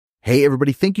Hey,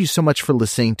 everybody. Thank you so much for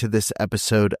listening to this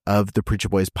episode of the Preacher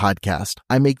Boys podcast.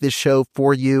 I make this show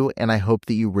for you, and I hope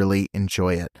that you really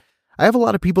enjoy it. I have a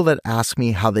lot of people that ask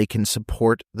me how they can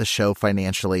support the show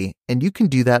financially, and you can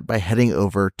do that by heading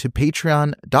over to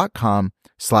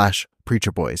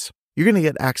patreon.com/preacherboys. You're going to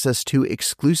get access to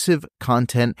exclusive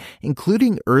content,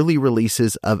 including early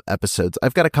releases of episodes.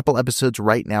 I've got a couple episodes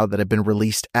right now that have been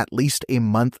released at least a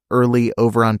month early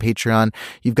over on Patreon.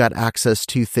 You've got access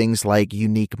to things like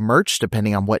unique merch,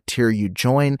 depending on what tier you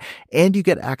join, and you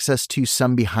get access to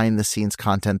some behind-the-scenes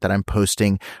content that I'm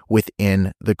posting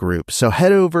within the group. So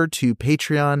head over to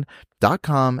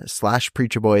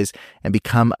patreon.com/preacherboys and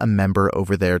become a member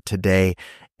over there today.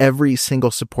 Every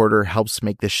single supporter helps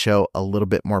make this show a little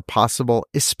bit more possible,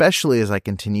 especially as I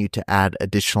continue to add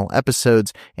additional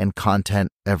episodes and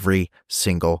content every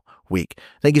single week.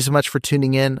 Thank you so much for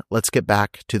tuning in. Let's get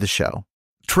back to the show.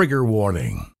 Trigger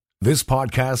warning. This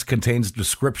podcast contains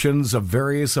descriptions of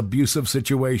various abusive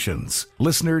situations.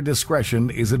 Listener discretion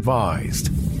is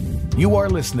advised. You are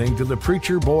listening to the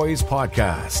Preacher Boys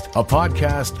Podcast, a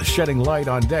podcast shedding light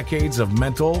on decades of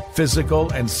mental,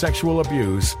 physical, and sexual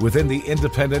abuse within the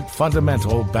independent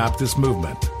fundamental Baptist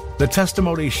movement. The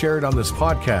testimonies shared on this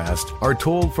podcast are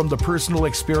told from the personal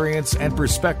experience and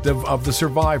perspective of the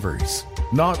survivors.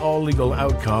 Not all legal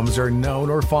outcomes are known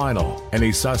or final.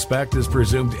 Any suspect is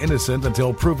presumed innocent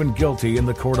until proven guilty in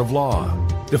the court of law.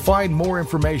 To find more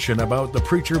information about the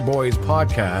Preacher Boys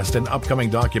podcast and upcoming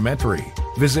documentary,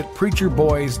 visit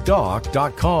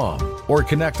preacherboysdoc.com or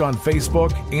connect on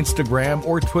Facebook, Instagram,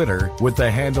 or Twitter with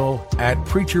the handle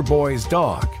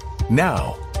 @preacherboysdoc.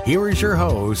 Now, here is your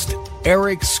host,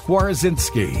 Eric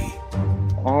Skwarczynski.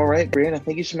 All right, Brianna,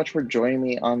 thank you so much for joining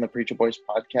me on the Preacher Boys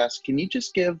podcast. Can you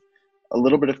just give a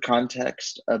little bit of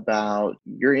context about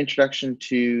your introduction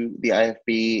to the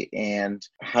IFB and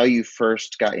how you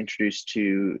first got introduced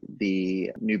to the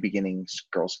New Beginnings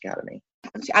Girls Academy?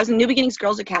 I was in New Beginnings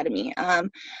Girls Academy.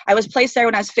 I was placed there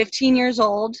when I was 15 years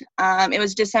old. It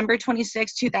was December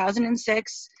 26,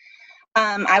 2006.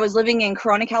 I was living in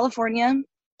Corona, California.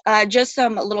 Just a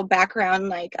little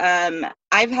background,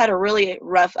 I've had a really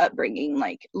rough upbringing.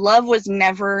 Love was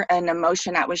never an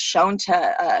emotion that was shown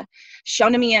to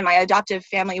me, and my adoptive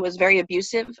family was very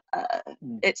abusive.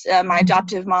 My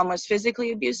adoptive mom was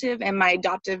physically abusive, and my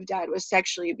adoptive dad was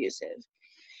sexually abusive.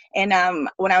 And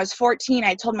when I was 14,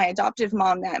 I told my adoptive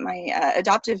mom that my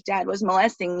adoptive dad was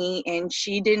molesting me, and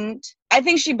I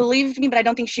think she believed me, but I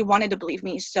don't think she wanted to believe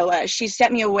me. So she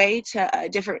sent me away to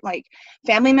different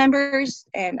family members,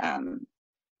 and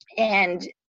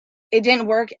it didn't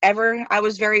work ever. I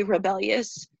was very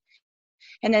rebellious.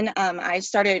 And then I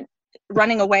started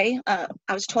running away. I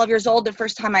was 12 years old. The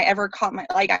first time I ever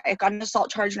I got an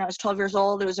assault charge when I was 12 years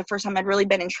old. It was the first time I'd really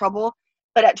been in trouble.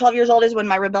 But at 12 years old is when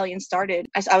my rebellion started.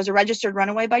 I was a registered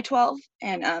runaway by 12.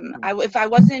 And if I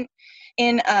wasn't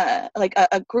in a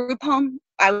group home,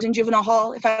 I was in juvenile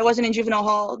hall. If I wasn't in juvenile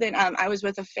hall, then I was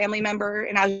with a family member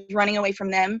and I was running away from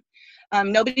them.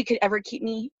 Nobody could ever keep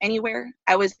me anywhere.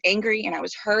 I was angry and I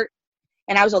was hurt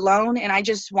and I was alone and I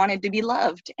just wanted to be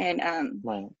loved. And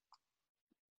Right.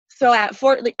 So at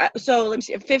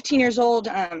 15 years old,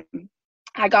 I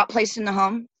got placed in the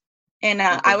home. And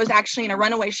I was actually in a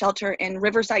runaway shelter in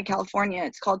Riverside, California.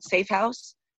 It's called Safe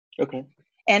House. Okay.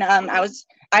 And I was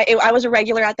a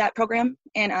regular at that program.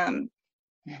 And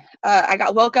I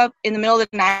got woke up in the middle of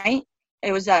the night.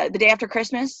 It was the day after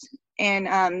Christmas.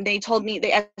 And they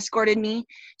escorted me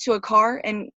to a car.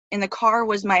 And in the car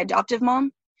was my adoptive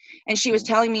mom. And she was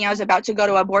telling me I was about to go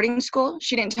to a boarding school.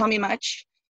 She didn't tell me much.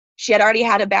 She had already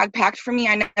had a bag packed for me.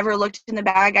 I never looked in the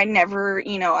bag. I never,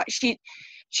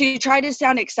 She tried to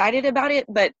sound excited about it,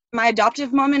 but my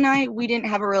adoptive mom and we didn't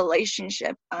have a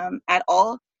relationship at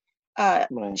all.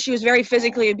 Right. She was very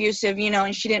physically abusive,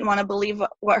 and she didn't want to believe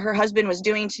what her husband was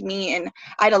doing to me. And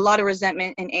I had a lot of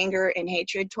resentment and anger and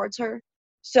hatred towards her.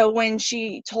 So when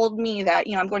she told me that,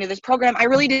 I'm going to this program, I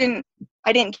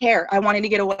didn't care. I wanted to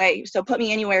get away. So put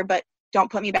me anywhere, but don't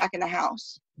put me back in the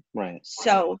house. Right.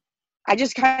 So I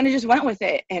just kind of went with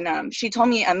it. And she told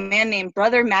me a man named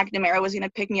Brother McNamara was going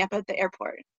to pick me up at the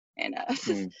airport. And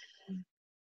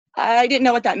I didn't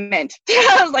know what that meant.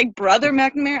 I was like, Brother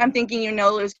McNamara? I'm thinking, it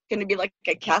was going to be like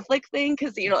a Catholic thing.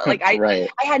 Because, Right.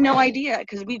 I had no idea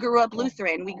because we grew up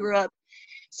Lutheran.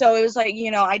 So it was like,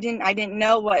 I didn't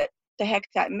know what the heck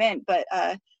that meant. But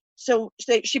so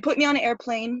she put me on an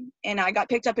airplane and I got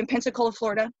picked up in Pensacola,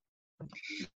 Florida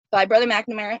by Brother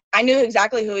McNamara. I knew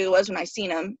exactly who he was when I seen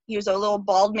him. He was a little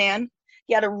bald man.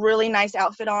 He had a really nice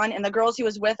outfit on, and the girls he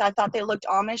was with, I thought they looked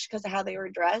Amish because of how they were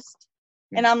dressed.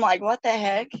 And I'm like, what the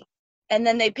heck? And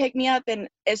then they pick me up, and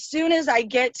as soon as I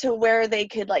get to where they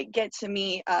could like get to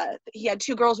me, he had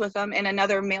 2 girls with him and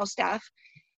another male staff.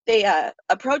 They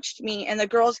approached me, and the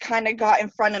girls kind of got in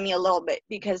front of me a little bit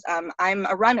because I'm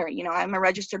a runner, you know, I'm a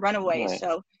registered runaway. Right.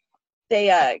 So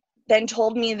they then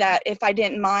told me that if I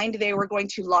didn't mind, they were going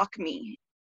to lock me.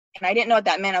 And I didn't know what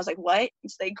that meant. I was like, what?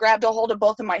 And so they grabbed a hold of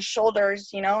both of my shoulders,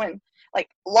 you know, and like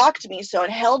locked me. So it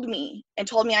held me and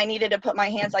told me I needed to put my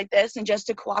hands like this and just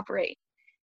to cooperate.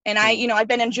 And I, you know, I've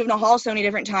been in juvenile hall so many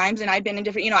different times, and I've been in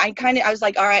different, you know, I was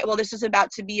like, all right, well, this is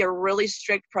about to be a really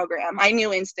strict program. I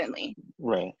knew instantly.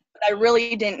 Right. But I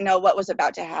really didn't know what was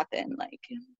about to happen. Like,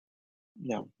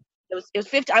 Yeah. it was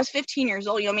I was 15 years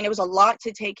old. You know, I mean, it was a lot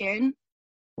to take in.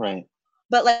 Right.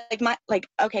 But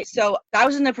okay, so I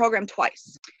was in the program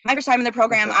twice. My first time in the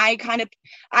program, Okay.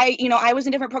 I was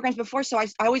in different programs before, so I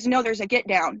always know there's a get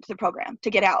down to the program to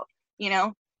get out, you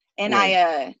know, and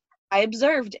Right. I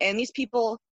observed, and these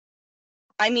people,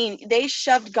 I mean, they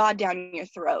shoved God down your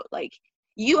throat. Like,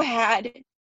 you had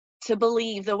to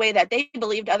believe the way that they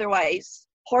believed, otherwise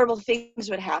horrible things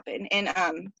would happen.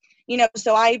 And you know,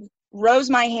 so I rose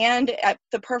my hand at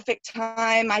the perfect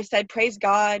time. I said, praise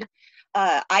God.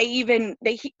 Brother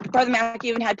Mac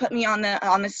even had put me on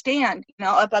the stand, you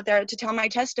know, up there to tell my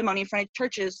testimony in front of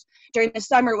churches during the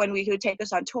summer when he would take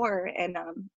us on tour. And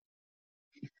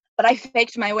but I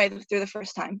faked my way through the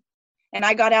first time, and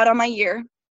I got out on my year,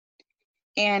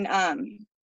 and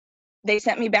they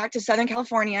sent me back to Southern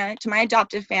California to my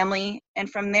adoptive family, and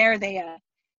from there they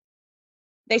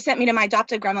sent me to my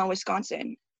adopted grandma in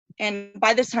Wisconsin. And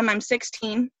by this time I'm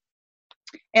 16.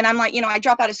 And I'm like, you know, I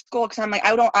drop out of school because I'm like,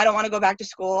 I don't want to go back to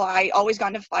school. I always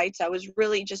got into fights. I was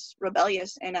really just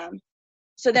rebellious. And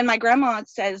so then my grandma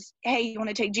says, hey, you want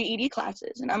to take GED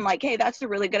classes? And I'm like, hey, that's a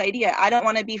really good idea. I don't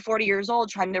want to be 40 years old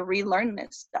trying to relearn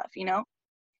this stuff, you know?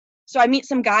 So I meet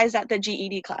some guys at the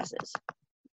GED classes.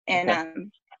 And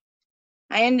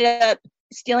I ended up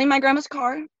stealing my grandma's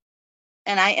car,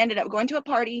 and I ended up going to a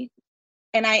party,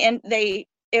 and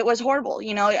it was horrible,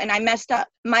 you know, and I messed up.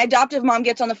 My adoptive mom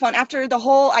gets on the phone after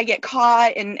I get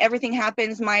caught and everything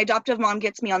happens. My adoptive mom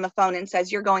gets me on the phone and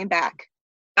says, you're going back.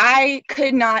 I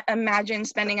could not imagine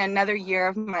spending another year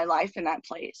of my life in that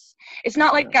place. It's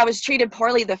not like I was treated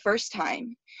poorly the first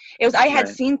time. It was, I had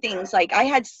seen things, like I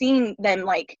had seen them,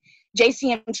 like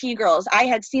JCMT girls. I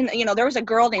had seen, you know, there was a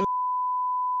girl named,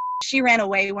 she ran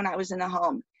away when I was in the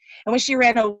home. And when she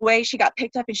ran away, she got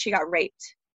picked up and she got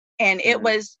raped. And it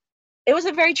was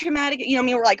a very traumatic, you know, I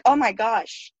mean, we're like, oh my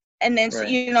gosh. And then, so,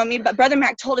 you know what I mean? But Brother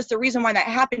Mac told us the reason why that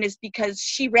happened is because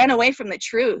she ran away from the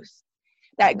truth,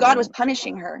 that God was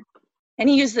punishing her. And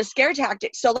he used the scare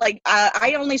tactic. So like,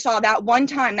 I only saw that one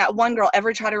time, that one girl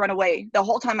ever try to run away the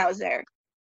whole time I was there,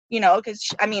 you know, because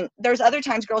I mean, there's other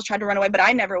times girls tried to run away, but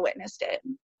I never witnessed it.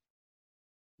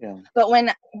 Yeah. But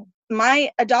when my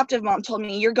adoptive mom told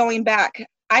me, you're going back,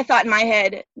 I thought in my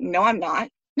head, no, I'm not.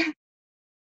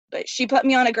 But she put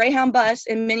me on a Greyhound bus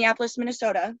in Minneapolis,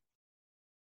 Minnesota.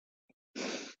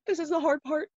 This is the hard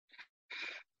part.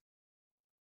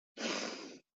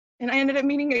 And I ended up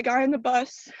meeting a guy on the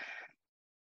bus.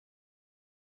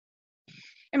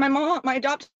 And my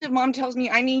adoptive mom tells me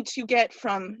I need to get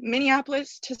from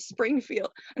Minneapolis to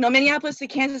Springfield. No, Minneapolis to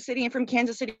Kansas City, and from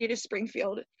Kansas City to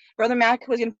Springfield. Brother Mac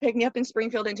was going to pick me up in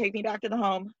Springfield and take me back to the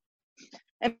home.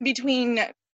 And between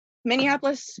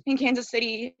Minneapolis and Kansas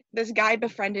City, this guy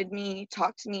befriended me,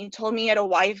 talked to me, told me he had a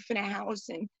wife and a house.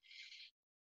 And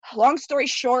long story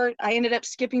short, I ended up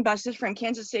skipping buses from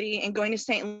Kansas City and going to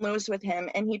St. Louis with him,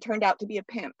 and he turned out to be a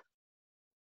pimp.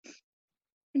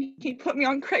 And he put me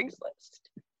on Craigslist.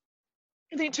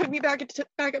 And then he took me back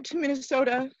up to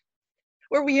Minnesota,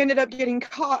 where we ended up getting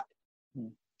caught.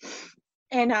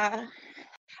 And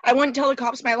I wouldn't tell the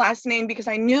cops my last name because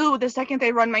I knew the second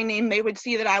they run my name, they would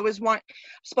see that I was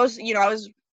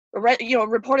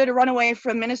reported a runaway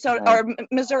from Minnesota or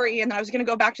Missouri, and I was going to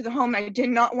go back to the home. I did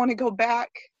not want to go back.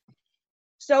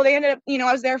 So they ended up, you know,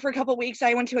 I was there for a couple of weeks.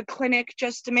 I went to a clinic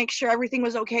just to make sure everything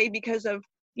was okay because of,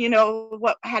 you know,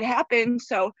 what had happened.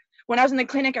 So when I was in the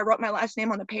clinic, I wrote my last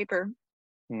name on the paper.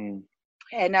 And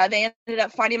they ended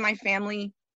up finding my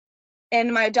family.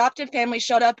 And my adopted family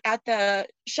showed up at the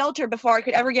shelter before I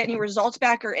could ever get any results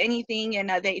back or anything. And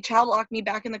they child locked me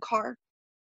back in the car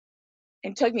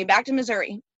and took me back to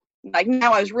Missouri. Like,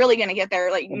 now I was really going to get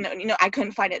there. Like, you know, I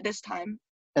couldn't find it this time.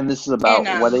 And this is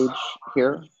about what age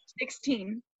here?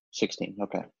 16. 16.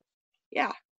 Okay.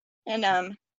 Yeah. And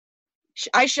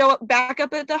I show up back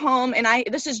up at the home, and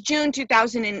this is June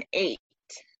 2008,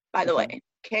 by the way.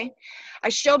 Okay. I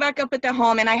show back up at the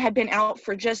home, and I had been out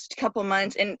for just a couple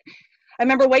months, and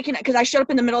remember waking up because I showed up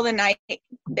in the middle of the night.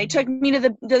 They took me to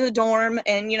the dorm,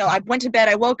 and I went to bed.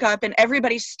 I woke up, and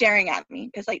everybody's staring at me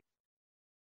because like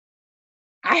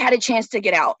I had a chance to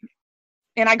get out,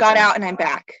 and I got out, and I'm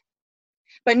back.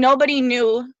 But nobody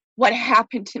knew what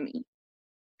happened to me.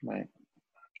 Right.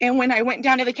 And when I went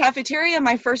down to the cafeteria,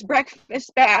 my first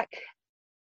breakfast back,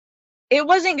 it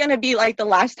wasn't going to be like the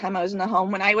last time I was in the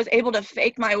home when I was able to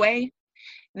fake my way.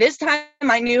 This time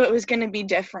I knew it was going to be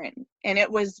different. And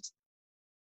it was,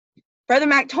 Brother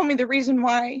Mac told me the reason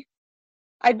why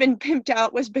I'd been pimped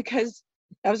out was because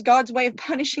that was God's way of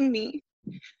punishing me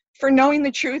for knowing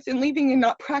the truth and leaving and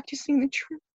not practicing the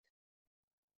truth.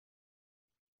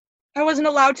 I wasn't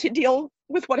allowed to deal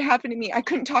with what happened to me. I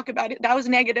couldn't talk about it. That was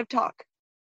negative talk.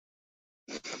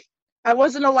 I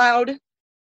wasn't allowed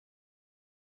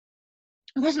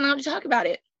to talk about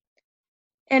it.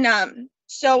 And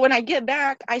so when I get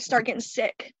back, I start getting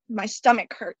sick. My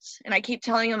stomach hurts. And I keep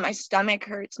telling them my stomach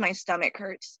hurts.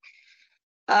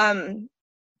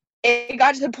 It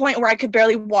got to the point where I could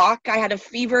barely walk. I had a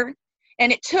fever.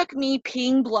 And it took me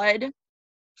peeing blood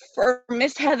for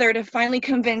Miss Heather to finally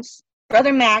convince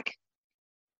Brother Mac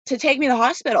to take me to the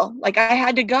hospital. Like, I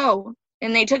had to go.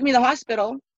 And they took me to the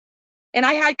hospital. And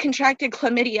I had contracted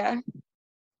chlamydia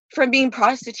from being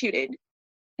prostituted.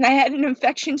 And I had an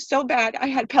infection so bad, I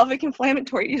had pelvic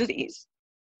inflammatory disease.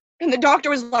 And the doctor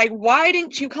was like, why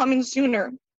didn't you come in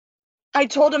sooner? I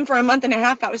told him for a month and a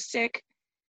half I was sick.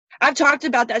 I've talked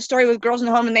about that story with girls in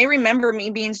the home, and they remember me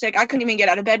being sick. I couldn't even get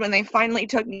out of bed when they finally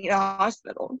took me to the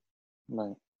hospital.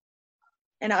 Right.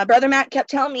 And Brother Matt kept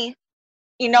telling me,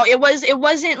 it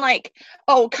wasn't like,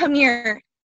 oh, come here,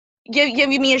 give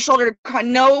me a shoulder to cry.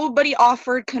 Nobody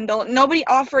offered condolence. Nobody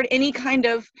offered any kind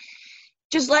of,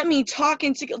 just let me talk.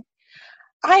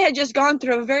 I had just gone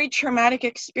through a very traumatic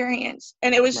experience,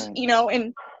 and it was, right.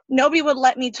 And nobody would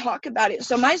let me talk about it.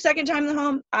 So my second time in the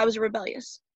home, I was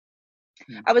rebellious.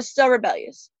 I was so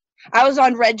rebellious. I was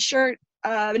on red shirt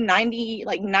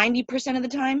 90% of the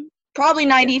time, probably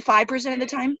 95% of the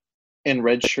time. And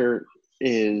red shirt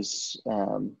is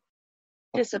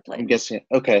discipline. I'm guessing.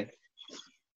 Okay.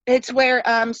 It's where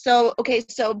so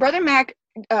Brother Mac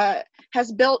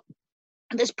has built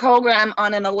this program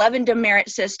on an 11 demerit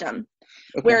system,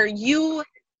 where you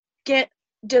get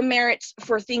demerits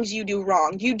for things you do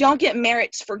wrong. You don't get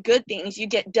merits for good things, you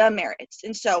get demerits.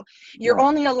 And so you're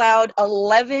only allowed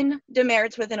 11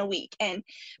 demerits within a week, and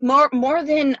more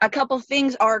than a couple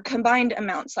things are combined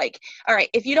amounts. Like, all right,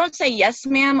 if you don't say yes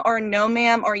ma'am or no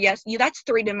ma'am or yes you, that's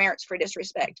 3 demerits for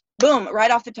disrespect. Boom,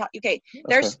 right off the top.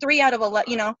 There's 3 out of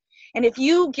 11, and if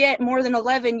you get more than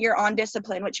 11, you're on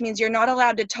discipline, which means you're not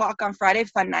allowed to talk on Friday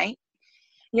fun night.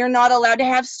 You're not allowed to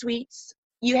have sweets.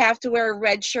 You have to wear a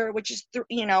red shirt, which is, a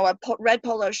red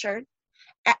polo shirt.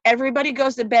 Everybody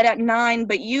goes to bed at 9,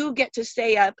 but you get to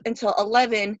stay up until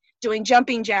 11 doing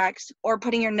jumping jacks or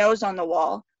putting your nose on the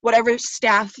wall, whatever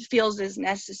staff feels is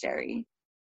necessary.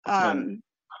 And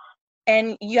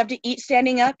you have to eat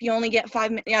standing up. You only get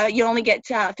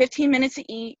 15 minutes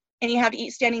to eat, and you have to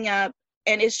eat standing up.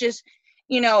 And it's just,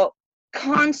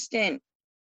 constant.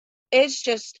 It's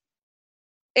just,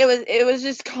 it was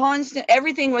just constant.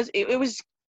 Everything was, it was,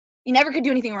 you never could do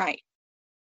anything right.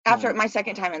 After my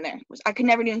second time in there, I could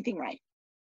never do anything right.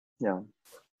 Yeah.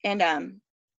 And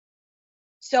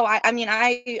so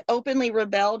I openly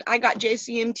rebelled. I got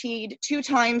JCMT'd 2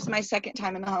 times my second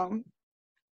time in the home.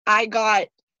 Let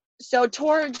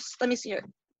me see here.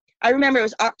 I remember it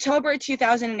was October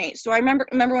 2008. So I remember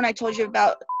when I told you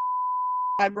about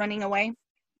running away.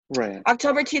 Right.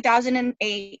 October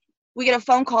 2008, we get a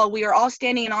phone call. We were all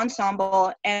standing in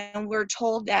ensemble, and we're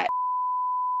told that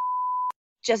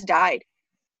just died.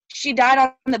 She died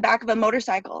on the back of a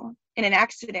motorcycle in an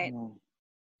accident.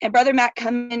 And Brother Matt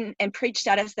come in and preached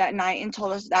at us that night and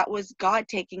told us that was God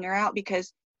taking her out,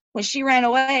 because when she ran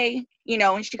away,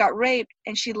 when she got raped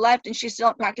and she left and she still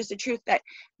didn't practice the truth, that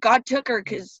God took her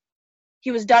because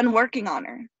he was done working on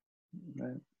her.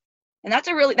 Right. And that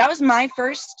was my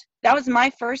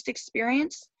first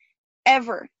experience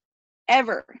ever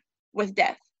with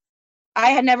death. I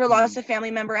had never lost a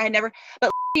family member.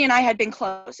 But Lindsay and I had been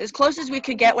close as we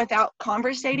could get without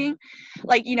conversating.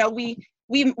 Like, we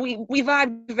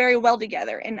vibed very well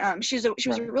together. And she was a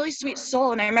really sweet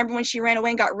soul. And I remember when she ran away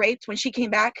and got raped, when she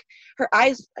came back, her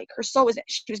eyes, like her soul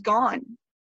she was gone.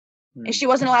 And she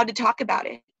wasn't allowed to talk about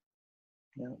it.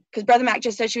 Because Brother Mac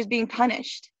just said she was being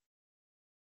punished.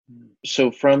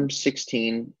 So from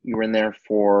 16, you were in there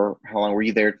for how long? Were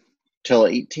you there till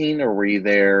 18, or were you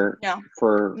there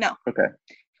for? No.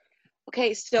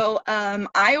 Okay, so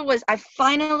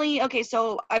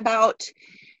so about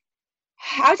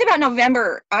I was about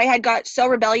November. I had got so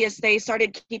rebellious, they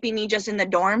started keeping me just in the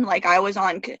dorm. Like I was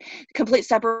on complete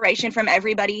separation from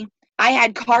everybody. I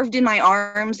had carved in my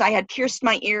arms. I had pierced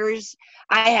my ears.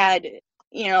 I had,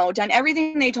 done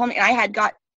everything they told me. And I had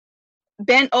got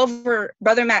bent over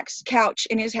Brother Mac's couch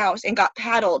in his house and got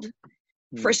paddled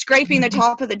for scraping the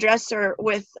top of the dresser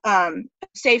with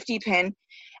safety pin.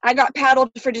 I got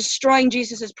paddled for destroying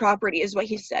Jesus's property, is what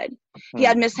he said. He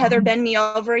had Miss Heather bend me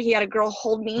over. He had a girl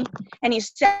hold me, and he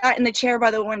sat in the chair by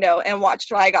the window and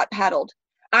watched while I got paddled.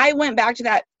 I went back to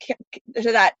that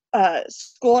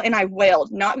school and I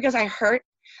wailed, not because I hurt.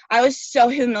 I was so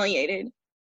humiliated.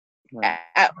 Right.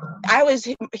 I was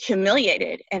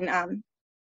humiliated, and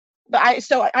but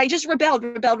I just rebelled.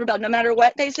 No matter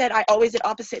what they said, I always did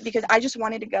opposite because I just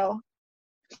wanted to go.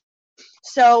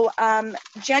 So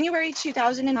January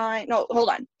 2009, no, hold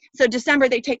on. So December,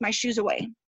 they take my shoes away.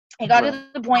 It got to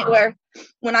the point where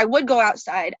when I would go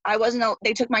outside,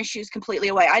 they took my shoes completely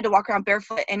away. I had to walk around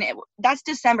barefoot, and that's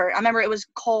December. I remember it was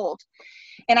cold,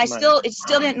 and it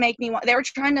still didn't make me want. They were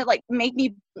trying to make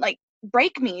me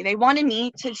break me. They wanted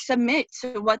me to submit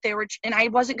to what they were, and I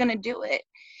wasn't going to do it.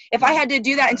 If I had to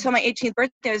do that until my 18th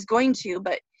birthday, I was going to.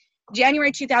 But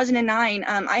January 2009,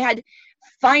 I had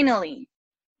finally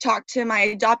talked to my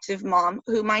adoptive mom,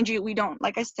 who, mind you, we don't,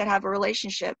 like I said, have a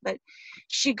relationship, but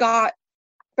she got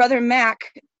Brother Mac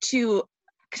because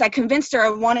I convinced her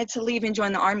I wanted to leave and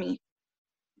join the Army.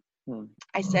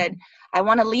 I said, I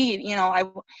want to leave,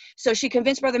 so she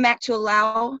convinced Brother Mac to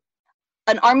allow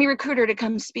an Army recruiter to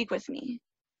come speak with me.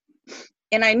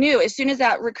 And I knew as soon as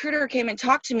that recruiter came and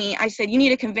talked to me, I said, you need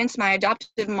to convince my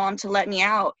adoptive mom to let me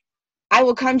out. I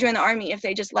will come join the Army if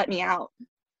they just let me out.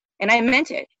 And I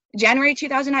meant it. January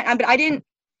 2009, but I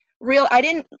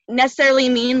didn't necessarily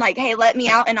mean hey, let me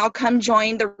out and I'll come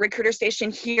join the recruiter station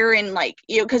here in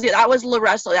because that was La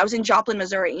Russell. That was in Joplin,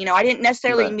 Missouri. I didn't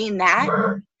necessarily mean that.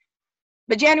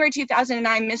 But January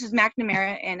 2009, Mrs.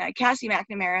 McNamara and Cassie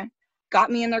McNamara got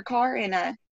me in their car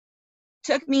and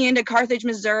took me into Carthage,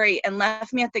 Missouri, and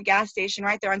left me at the gas station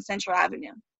right there on Central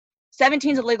Avenue.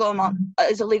 17 is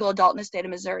a legal adult in the state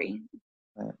of Missouri.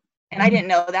 And I didn't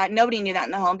know that. Nobody knew that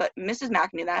in the home, but Mrs.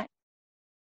 Mack knew that.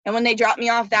 And when they dropped me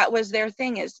off, that was their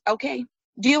thing is, okay,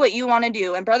 do what you want to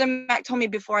do. And Brother Mac told me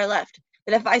before I left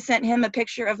that if I sent him a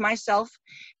picture of myself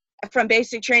from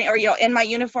basic training or, in my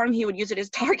uniform, he would use it as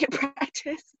target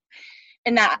practice.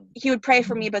 And that he would pray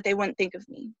for me, but they wouldn't think of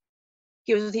me.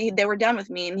 They were done with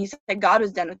me. And he said God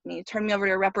was done with me. He turned me over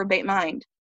to a reprobate mind.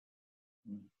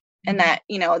 And that,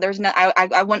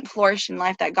 I wouldn't flourish in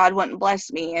life, that God wouldn't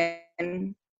bless me.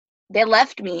 And they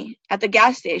left me at the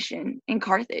gas station in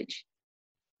Carthage.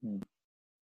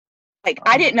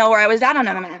 I didn't know where I was at on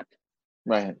a map.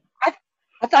 Right.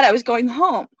 I thought I was going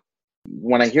home.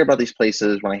 When I hear about these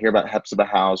places, when I hear about Hephzibah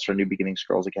House or New Beginnings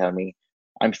Girls Academy,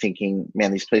 I'm thinking,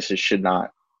 man, these places should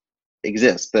not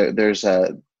exist. They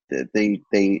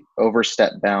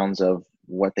overstep bounds of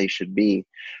what they should be.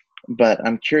 But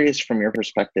I'm curious from your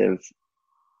perspective,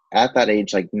 at that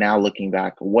age, now looking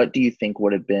back, what do you think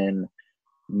would have been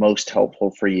most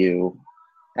helpful for you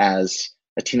as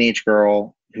a teenage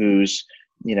girl who's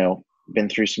been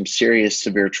through some serious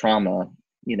severe trauma,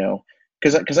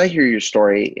 because I hear your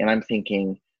story and I'm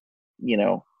thinking,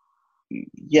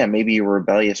 yeah, maybe you were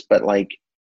rebellious, but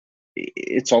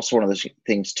it's also one of those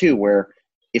things too where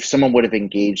if someone would have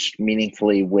engaged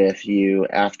meaningfully with you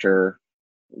after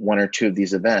one or two of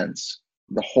these events,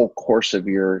 the whole course of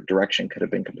your direction could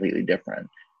have been completely different.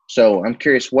 So I'm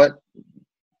curious,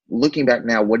 looking back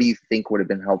now, what do you think would have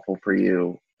been helpful for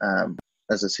you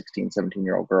as a 16,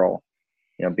 17-year-old girl,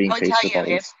 being faced with all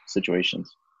these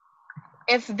situations?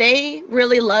 If they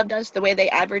really loved us the way they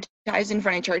advertise in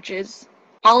front of churches,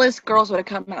 all us girls would have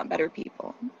come out better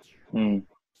people.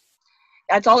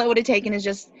 That's all it would have taken is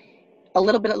just a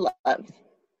little bit of love.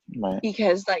 Right.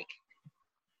 Because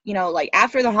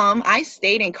after the home, I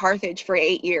stayed in Carthage for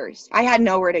 8 years. I had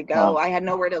nowhere to go. Wow. I had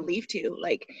nowhere to leave to.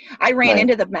 I ran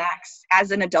into the Macs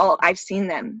as an adult. I've seen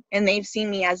them, and they've seen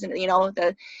me as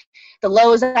the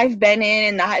lows I've been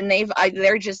in, and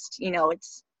they're just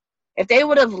it's. If they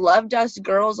would have loved us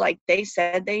girls like they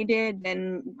said they did,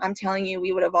 then I'm telling you,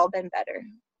 we would have all been better.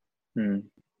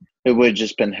 It would have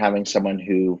just been having someone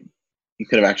who you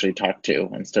could have actually talked to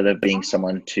instead of being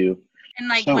someone to.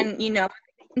 And when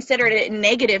considered it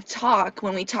negative talk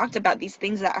when we talked about these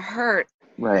things that hurt.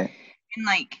 Right.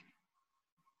 And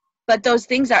but those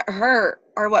things that hurt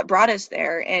are what brought us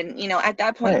there. And, at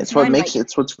that point, it's what makes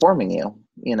it's what's forming you.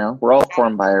 We're all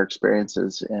formed by our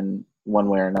experiences in one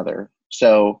way or another.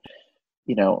 So,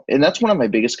 and that's one of my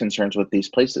biggest concerns with these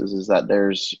places is that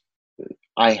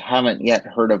I haven't yet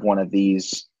heard of one of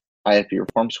these IFB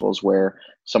reform schools where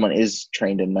someone is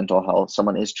trained in mental health,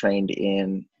 someone is trained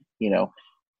in,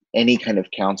 any kind of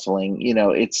counseling,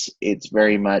 it's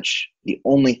very much the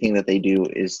only thing that they do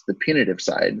is the punitive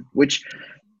side, which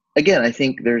again, I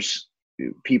think there's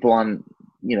people on,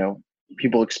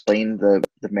 people explain the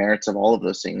merits of all of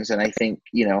those things. And I think,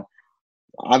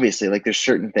 obviously, like, there's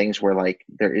certain things where, like,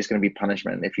 there is going to be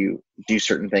punishment if you do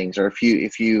certain things, or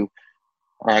if you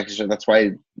are actually, that's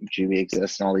why GB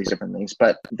exists and all these different things.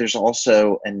 But there's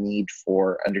also a need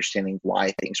for understanding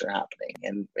why things are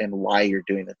happening and why you're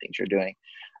doing the things you're doing.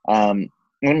 And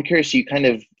I'm curious, you kind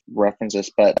of reference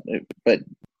this, but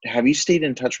have you stayed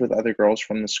in touch with other girls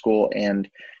from the school? And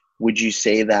would you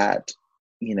say that,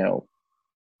 would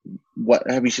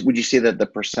you say that the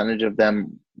percentage of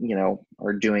them,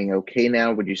 are doing okay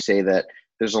now? Would you say that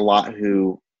there's a lot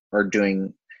who are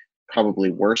doing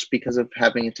probably worse because of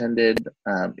having attended?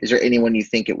 Is there anyone you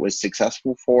think it was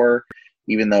successful for,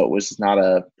 even though it was not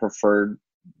a preferred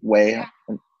way?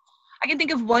 I can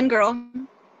think of one girl.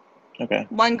 Okay.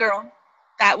 One girl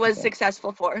that was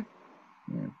successful for.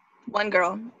 Yeah. One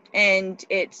girl. And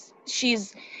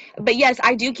but yes,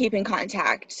 I do keep in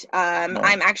contact.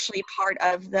 I'm actually part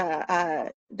of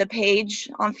the page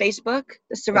on Facebook,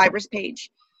 the survivors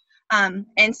page.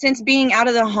 And since being out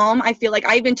of the home, I feel like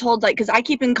I've been told, like, because I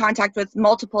keep in contact with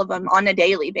multiple of them on a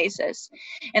daily basis.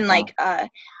 And like, I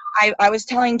was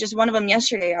telling just one of them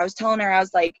yesterday, I was telling her, I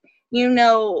was like,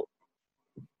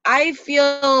 I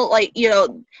feel like,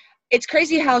 it's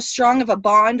crazy how strong of a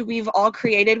bond we've all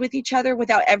created with each other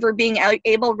without ever being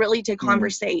able really to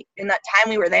conversate in that time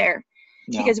we were there.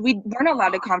 Yeah. Because we weren't allowed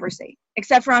to conversate,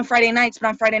 except for on Friday nights. But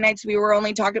on Friday nights, we were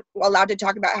only allowed to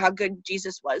talk about how good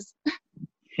Jesus was.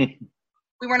 We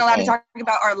weren't allowed to talk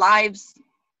about our lives.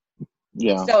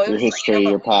 Yeah, so your history, like,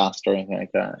 your past, or anything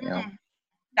like that. Yeah,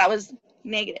 that was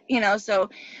negative, So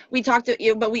we talked to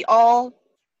you, but we all,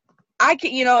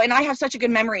 and I have such a good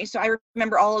memory, so I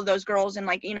remember all of those girls, and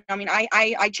like,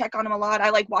 I check on them a lot. I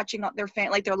like watching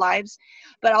their lives,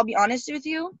 but I'll be honest with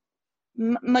you,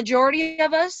 majority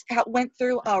of us went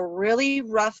through a really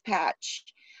rough patch,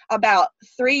 about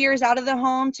 3 years out of the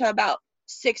home to about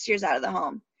 6 years out of the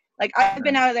home. Like, I've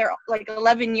been out of there like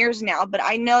 11 years now, but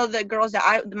I know the girls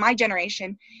my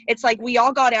generation, it's like we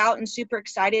all got out and super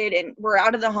excited, and we're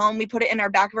out of the home. We put it in our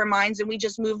back of our minds, and we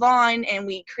just move on, and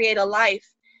we create a life.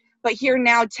 But here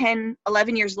now, 10,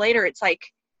 11 years later, it's like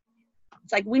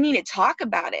we need to talk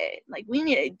about it. Like, we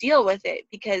need to deal with it,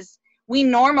 because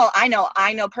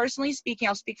I know personally speaking,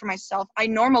 I'll speak for myself. I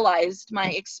normalized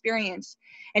my experience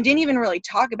and didn't even really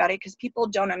talk about it because people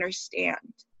don't understand.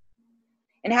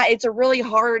 And it's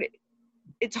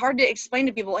hard to explain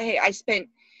to people, hey, I spent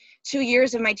 2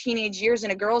 years of my teenage years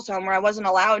in a girls' home where I wasn't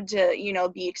allowed to,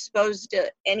 be exposed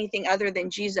to anything other than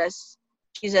Jesus.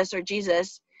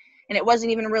 And it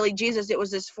wasn't even really Jesus. It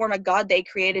was this form of God they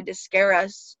created to scare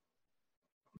us.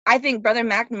 I think Brother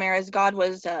McNamara's God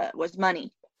was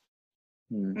money.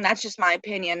 And that's just my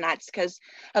opinion. That's because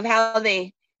of how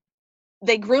they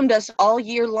groomed us all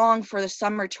year long for the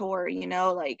summer tour,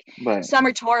 Right.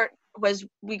 Summer tour was,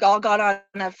 we all got on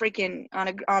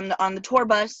the tour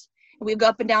bus, and we'd go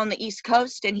up and down the East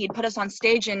Coast, and he'd put us on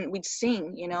stage and we'd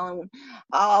sing, and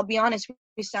I'll be honest,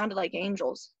 we sounded like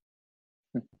angels.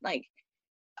 Like,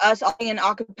 us all in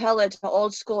a cappella to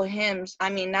old school hymns. I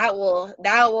mean, that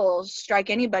will strike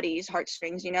anybody's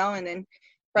heartstrings, and then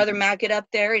Brother Matt get up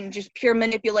there and just pure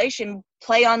manipulation,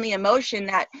 play on the emotion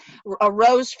that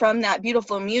arose from that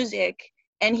beautiful music,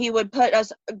 and he would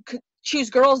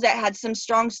choose girls that had some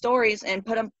strong stories and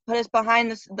put us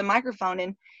behind the microphone,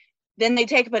 and then they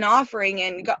take up an offering,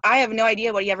 and I have no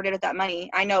idea what he ever did with that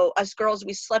money. I know us girls,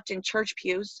 we slept in church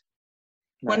pews.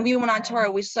 Right. When we went on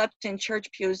tour, we slept in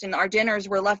church pews, and our dinners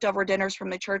were leftover dinners from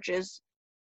the churches.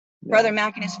 Yeah. Brother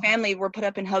Mac and his family were put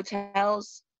up in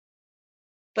hotels,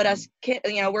 but us kids,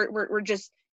 we're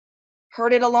just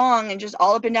herded along and just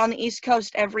all up and down the East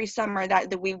Coast every summer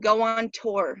that we go on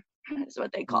tour. Is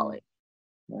what they call it.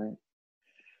 Right.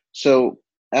 So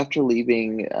after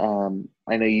leaving,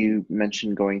 I know you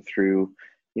mentioned going through,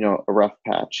 a rough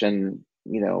patch, and,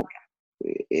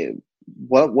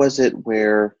 what was it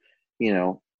where,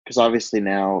 because obviously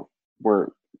now we're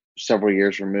several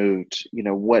years removed,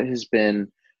 what has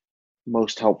been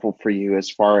most helpful for you as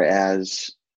far as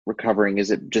recovering?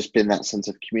 Is it just been that sense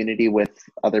of community with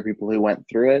other people who went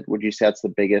through it? Would you say that's the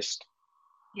biggest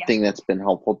thing that's been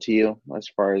helpful to you as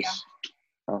far as...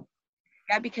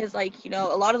 Yeah, because a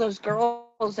lot of those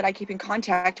girls that I keep in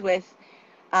contact with,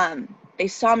 they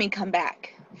saw me come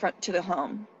back to the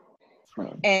home,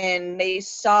 and they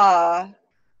saw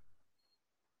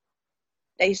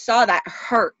that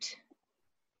hurt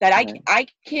that Right. I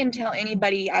can tell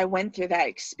anybody I went through that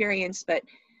experience, but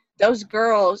those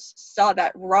girls saw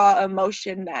that raw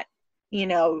emotion, that, you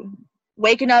know,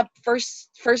 waking up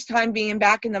first time being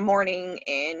back in the morning,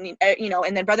 and you know,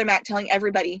 and then Brother Matt telling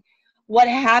everybody what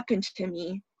happened to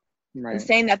me, and Right.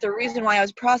 saying that the reason why I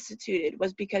was prostituted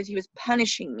was because he was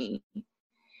punishing me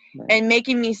Right. and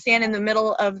making me stand in the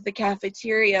middle of the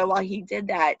cafeteria while he did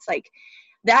that. It's like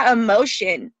that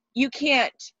emotion, you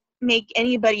can't make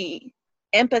anybody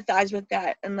empathize with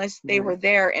that unless they Right. were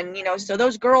there. And, you know, so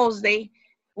those girls,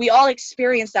 we all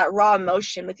experience that raw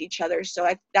emotion with each other. So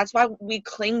that's why we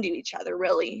cling to each other,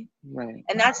 really. Right.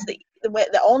 And that's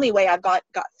the only way I've got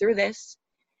through this.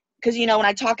 Because, you know, when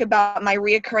I talk about my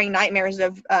reoccurring nightmares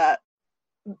of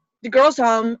the girls'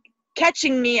 home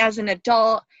catching me as an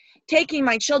adult, taking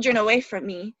my children away from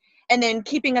me, and then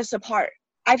keeping us apart.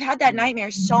 I've had that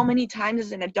nightmare so many times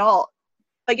as an adult.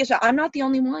 But guess what? I'm not the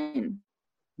only one.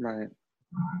 Right.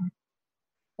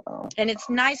 Oh, And it's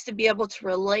nice to be able to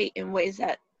relate in ways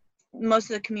that most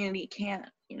of the community can't,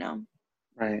 you know?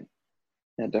 right.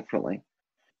 Yeah, definitely.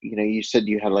 You know, you said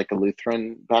you had like a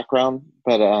Lutheran background,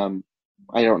 but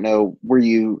I don't know, were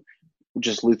you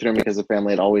just Lutheran because the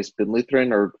family had always been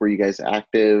Lutheran, or were you guys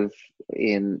active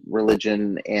in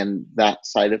religion and that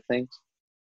side of things?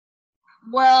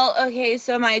 Well, okay,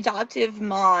 so my adoptive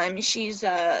mom, she was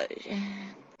a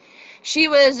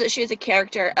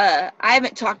character. I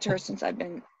haven't talked to her since I've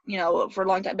been, you know, for a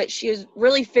long time, but she was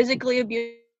really physically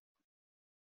abusive,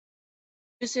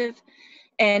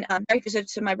 and very abusive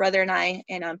to my brother and I.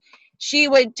 And she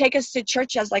would take us to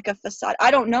church as like a facade.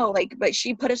 I don't know, like, but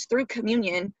she put us through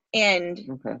communion, and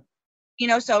Okay. you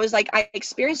know, so it was like I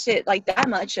experienced it like that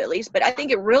much at least. But I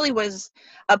think it really was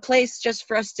a place just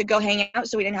for us to go hang out,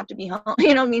 so we didn't have to be home.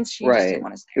 You know, means she just didn't Right.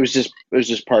 want us It was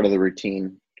just part of the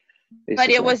routine, there. But it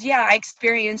basically. was, yeah, I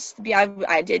experienced. Yeah,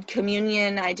 I did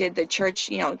communion. I did the church,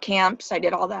 you know, camps. I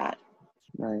did all that.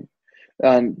 Right.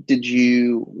 Did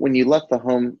you, when you left the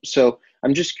home, so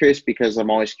I'm just curious because I'm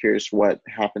always curious what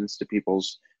happens to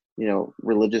people's,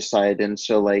 religious side. And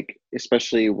so, like,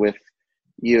 especially with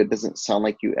you, it doesn't sound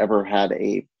like you ever had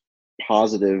a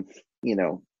positive,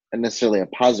 necessarily a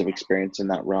positive experience in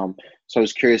that realm. So I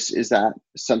was curious, is that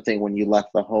something when you left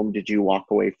the home, did you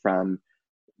walk away from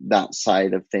that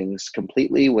side of things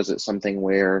completely? Was it something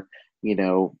where,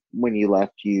 when you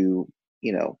left,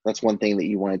 that's one thing that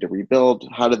you wanted to rebuild?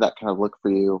 How did that kind of look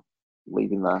for you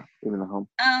leaving the home?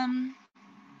 Um,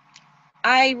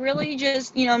 I really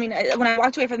just, you know, I mean, when I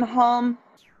walked away from the home,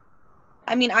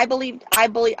 I mean, I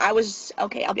was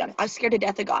okay. I'll be honest. I was scared to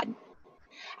death of God.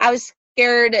 I was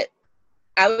scared.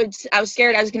 I was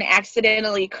scared I was going to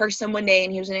accidentally curse him one day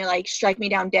and he was going to like strike me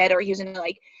down dead, or he was going to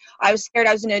like, I was scared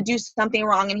I was going to do something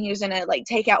wrong and he was going to like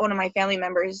take out one of my family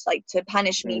members, like to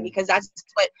punish me, Mm, because that's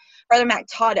what Brother Mac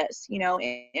taught us, you know.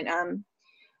 And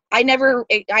I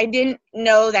didn't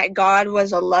know that God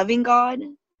was a loving God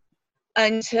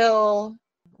until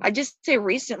I just say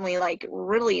recently, like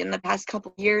really in the past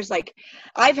couple of years. Like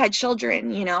I've had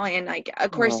children, you know, and like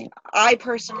of course right, I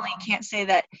personally can't say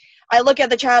that I look at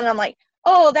the child and I'm like,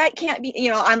 oh, that can't be,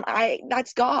 you know,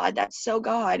 that's God, that's so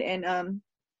God. And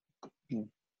mm,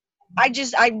 I've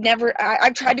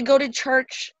tried to go to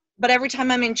church, but every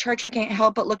time I'm in church I can't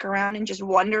help but look around and just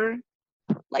wonder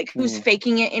like who's mm,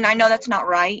 faking it. And I know that's not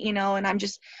right, you know. And I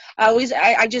always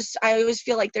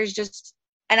feel like there's just,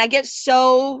 and I get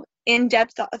so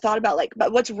in-depth thought about like,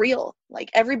 but what's real? Like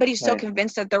everybody's so right,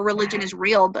 convinced that their religion is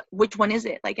real, but which one is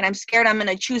it? Like, and I'm scared I'm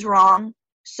gonna choose wrong.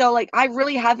 So like I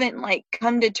really haven't like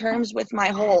come to terms with my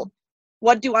whole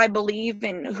what do I believe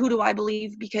and who do I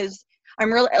believe, because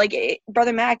I'm really like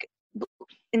Brother Mac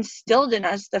instilled in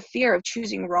us the fear of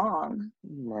choosing wrong.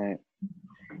 right.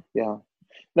 Yeah.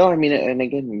 No, I mean, and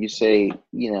again, you say, I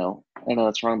know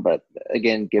it's wrong, but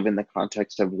again, given the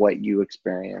context of what you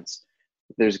experience,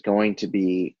 there's going to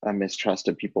be a mistrust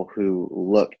of people who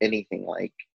look anything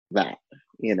like that,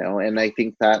 and I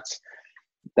think that's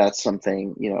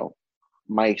something,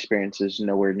 my experience is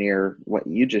nowhere near what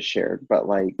you just shared, but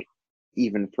like,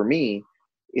 even for me,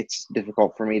 it's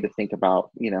difficult for me to think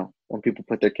about, when people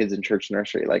put their kids in church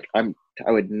nursery, like I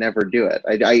would never do it.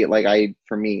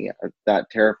 For me, that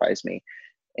terrifies me.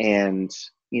 And,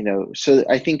 so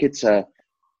I think it's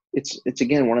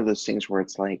again, one of those things where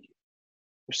it's like,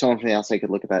 if someone from the outside could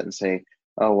look at that and say,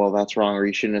 oh, well, that's wrong, or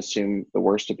you shouldn't assume the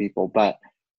worst of people. But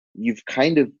you've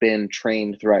kind of been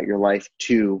trained throughout your life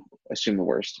to assume the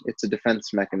worst. It's a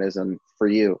defense mechanism for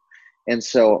you. And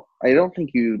so I don't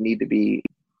think you need to be,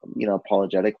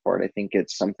 apologetic for it. I think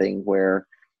it's something where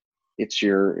it's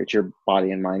your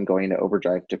body and mind going to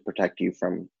overdrive to protect you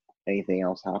from anything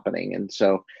else happening. And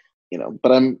so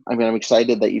but I'm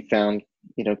excited that you found,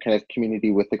 kind of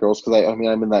community with the girls. Cause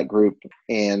I'm in that group,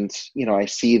 and, I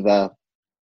see the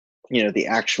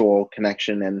actual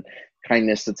connection and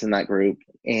kindness that's in that group.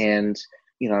 And,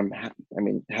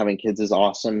 having kids is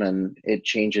awesome, and it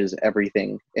changes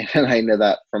everything. And I know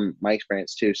that from my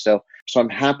experience too. So I'm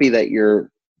happy that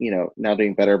you're, now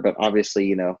doing better, but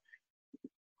obviously,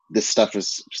 this stuff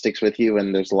sticks with you,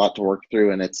 and there's a lot to work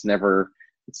through, and it's never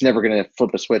going to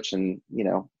flip a switch and,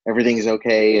 everything's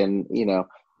okay. And,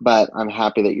 but I'm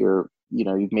happy that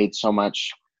you've made so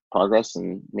much progress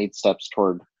and made steps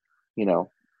toward,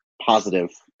 positive.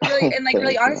 Really, and like things,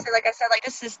 really honestly, like I said, like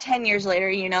this is 10 years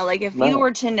later, like if Right. you were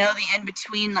to know the in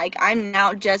between, like I'm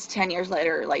now just 10 years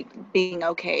later, like being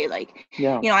okay. Like,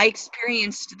 Yeah. I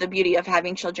experienced the beauty of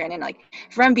having children, and like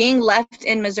from being left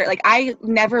in Missouri, like I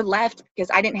never left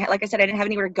because I didn't have, like I said, I didn't have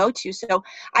anywhere to go to. So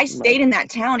I stayed in that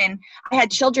town, and I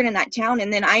had children in that town.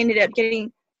 And then I ended up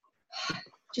getting,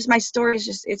 just my story is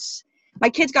just, my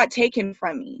kids got taken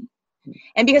from me.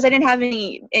 And because I didn't have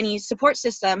any support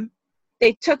system,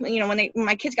 they took me, when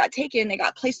my kids got taken, they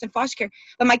got placed in foster care.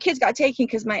 But my kids got taken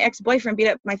because my ex-boyfriend beat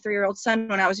up my 3-year-old son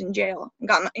when I was in jail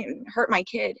and hurt my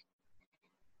kid.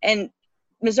 And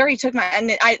Missouri took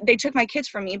they took my kids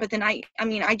from me. But then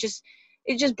it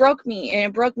just broke me, and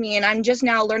it broke me. And I'm just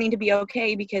now learning to be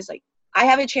okay, because like I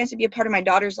have a chance to be a part of my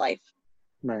daughter's life.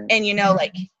 Right. And,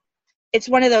 like it's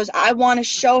one of those, I want to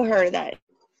show her that,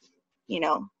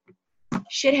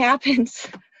 shit happens.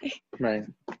 Right.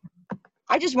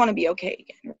 I just want to be okay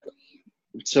again.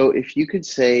 So if you could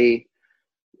say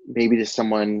maybe to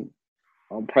someone,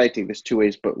 I'll probably take this two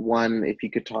ways, but one, if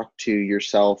you could talk to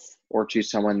yourself or to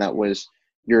someone that was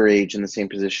your age in the same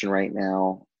position right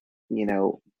now,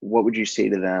 what would you say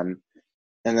to them?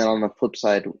 And then on the flip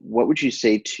side, what would you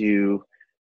say to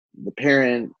the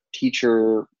parent,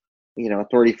 teacher,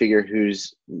 authority figure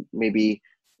who's maybe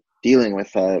dealing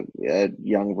with a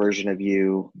young version of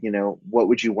you? What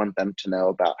would you want them to know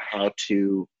about how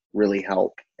to really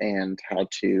help and how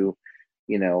to,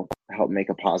 help make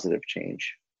a positive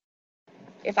change?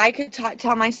 If I could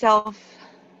tell myself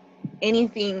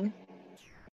anything,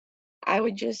 I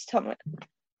would just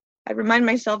I'd remind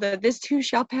myself that this too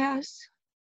shall pass.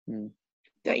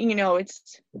 That,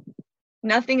 it's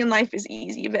nothing in life is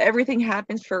easy, but everything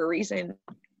happens for a reason.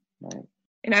 Right.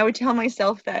 And I would tell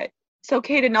myself that it's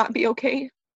okay to not be okay.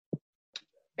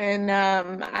 And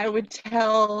I would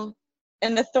tell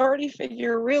an authority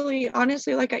figure, really,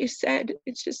 honestly, like I said,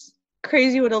 it's just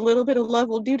crazy what a little bit of love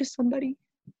will do to somebody.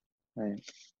 Right.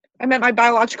 I met my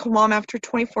biological mom after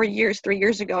 24 years, 3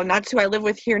 years ago, and that's who I live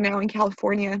with here now in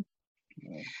California.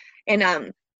 Right.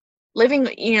 And living,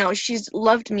 she's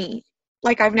loved me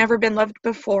like I've never been loved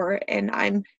before, and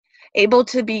I'm able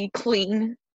to be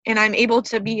clean, and I'm able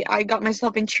to be, I got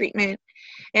myself in treatment,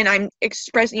 and I'm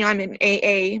expressing, I'm in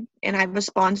AA, and I have a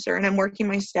sponsor, and I'm working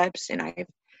my steps, and I'm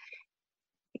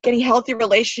getting healthy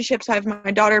relationships. I have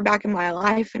my daughter back in my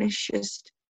life, and it's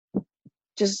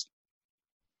just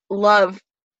love.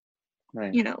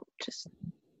 Right. Just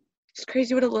it's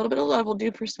crazy what a little bit of love will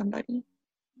do for somebody.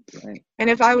 Right. And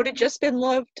if I would have just been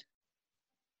loved,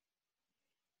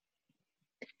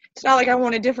 it's not like I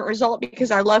want a different result,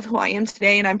 because I love who I am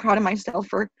today, and I'm proud of myself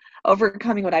for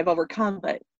overcoming what I've overcome.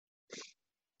 But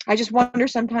I just wonder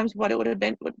sometimes what it would have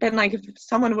been like if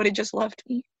someone would have just loved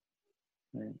me.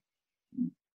 Right.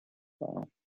 Wow.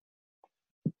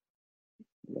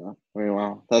 Yeah.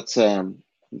 Wow. That's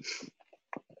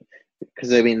because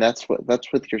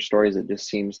that's with your stories. It just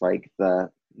seems like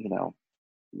having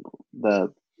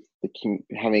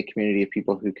a community of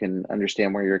people who can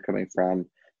understand where you're coming from.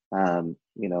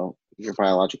 Your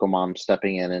biological mom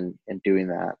stepping in and doing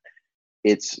that.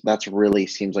 That's really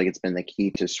seems like it's been the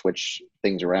key to switch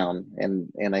things around.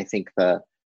 And I think the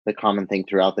common thing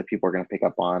throughout that people are going to pick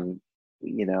up on,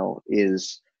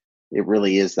 is it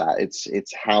really is that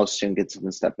it's how soon can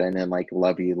someone step in and like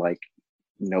love you like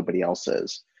nobody else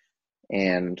is.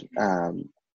 And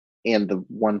the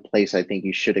one place I think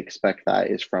you should expect that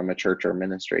is from a church or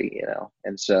ministry,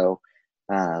 And so,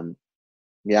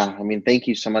 thank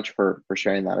you so much for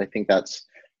sharing that. I think that's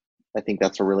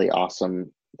a really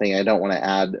awesome thing. I don't want to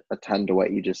add a ton to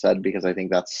what you just said, because I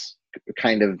think that's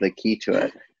kind of the key to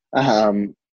it.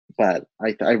 But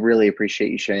I really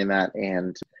appreciate you sharing that.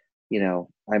 And,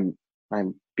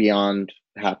 I'm beyond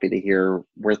happy to hear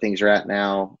where things are at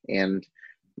now. And,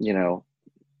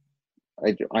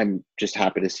 I'm just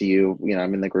happy to see you,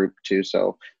 I'm in the group too.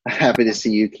 So I'm happy to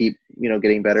see you keep,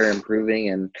 getting better, improving.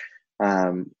 And,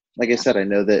 like I said, I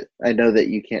know that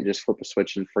you can't just flip a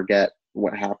switch and forget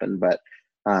what happened, but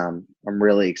I'm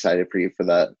really excited for you for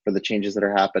the changes that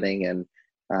are happening. And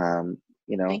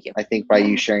Thank you. I think by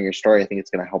you sharing your story, I think it's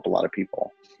going to help a lot of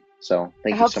people. So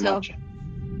thank you so much.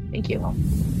 Thank you.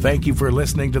 Thank you for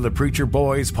listening to the Preacher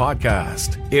Boys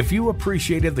podcast. If you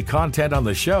appreciated the content on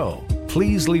the show,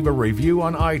 please leave a review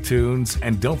on iTunes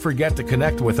and don't forget to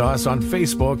connect with us on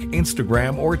Facebook,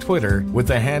 Instagram, or Twitter with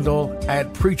the handle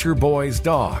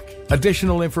 @PreacherBoysDoc.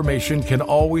 Additional information can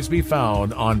always be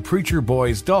found on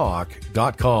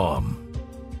PreacherBoysDoc.com.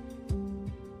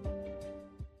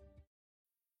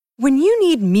 When you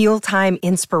need mealtime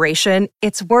inspiration,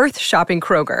 it's worth shopping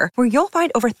Kroger, where you'll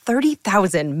find over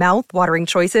 30,000 mouth-watering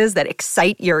choices that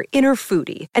excite your inner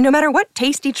foodie. And no matter what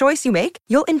tasty choice you make,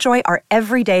 you'll enjoy our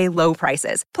everyday low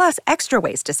prices, plus extra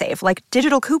ways to save, like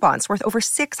digital coupons worth over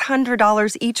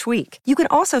 $600 each week. You can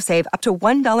also save up to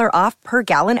 $1 off per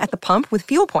gallon at the pump with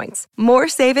fuel points. More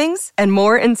savings and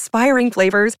more inspiring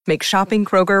flavors make shopping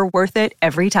Kroger worth it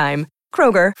every time.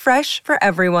 Kroger, fresh for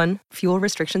everyone. Fuel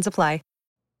restrictions apply.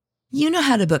 You know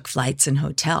how to book flights and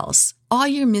hotels. All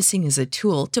you're missing is a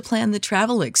tool to plan the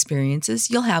travel experiences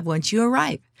you'll have once you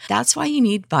arrive. That's why you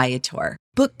need Viator.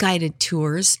 Book guided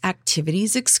tours,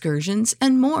 activities, excursions,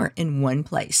 and more in one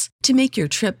place to make your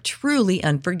trip truly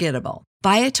unforgettable.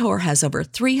 Viator has over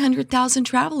 300,000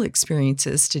 travel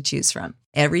experiences to choose from.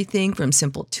 Everything from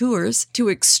simple tours to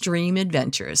extreme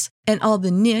adventures and all the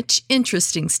niche,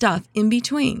 interesting stuff in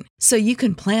between. So you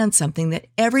can plan something that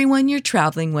everyone you're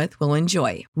traveling with will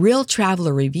enjoy. Real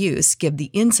traveler reviews give the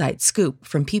inside scoop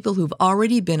from people who've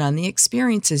already been on the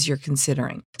experiences you're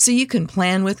considering. So you can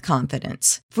plan with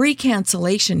confidence. Free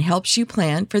cancellation helps you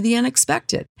plan for the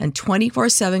unexpected. And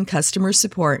 24/7 customer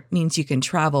support means you can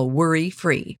travel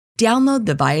worry-free. Download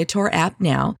the Viator app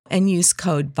now and use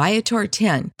code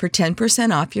Viator10 for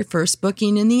 10% off your first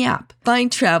booking in the app.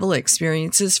 Find travel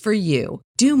experiences for you.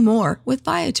 Do more with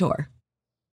Viator.